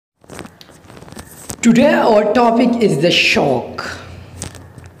Today our topic is the shock,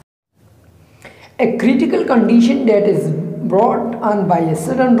 a critical condition that is brought on by a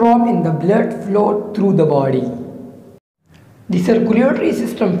sudden drop in the blood flow through the body. The circulatory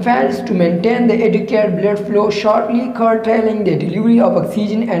system fails to maintain the adequate blood flow, shortly curtailing the delivery of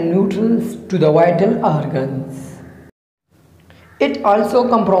oxygen and nutrients to the vital organs. It also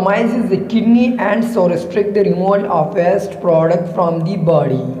compromises the kidney and so restricts the removal of waste products from the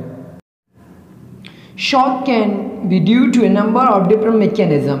body. Shock can be due to a number of different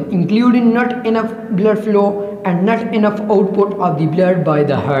mechanisms, including not enough blood flow and not enough output of the blood by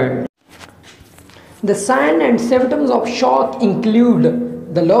the heart. The signs and symptoms of shock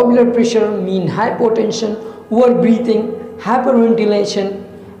include the low blood pressure, mean hypotension, overbreathing, hyperventilation,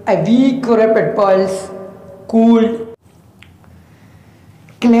 a weak rapid pulse, cold,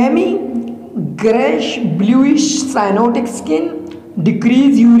 clammy, grayish bluish cyanotic skin,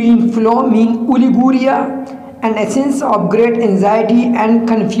 decreased urine flow, mean oliguria, and a sense of great anxiety and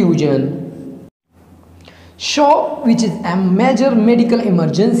confusion. Shock, which is a major medical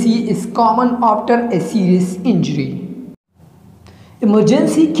emergency, is common after a serious injury.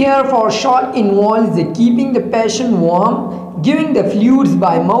 Emergency care for shock involves the keeping the patient warm, giving the fluids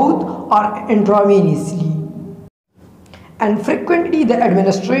by mouth or intravenously, and frequently the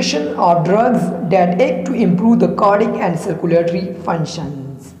administration of drugs that act to improve the cardiac and circulatory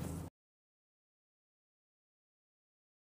functions.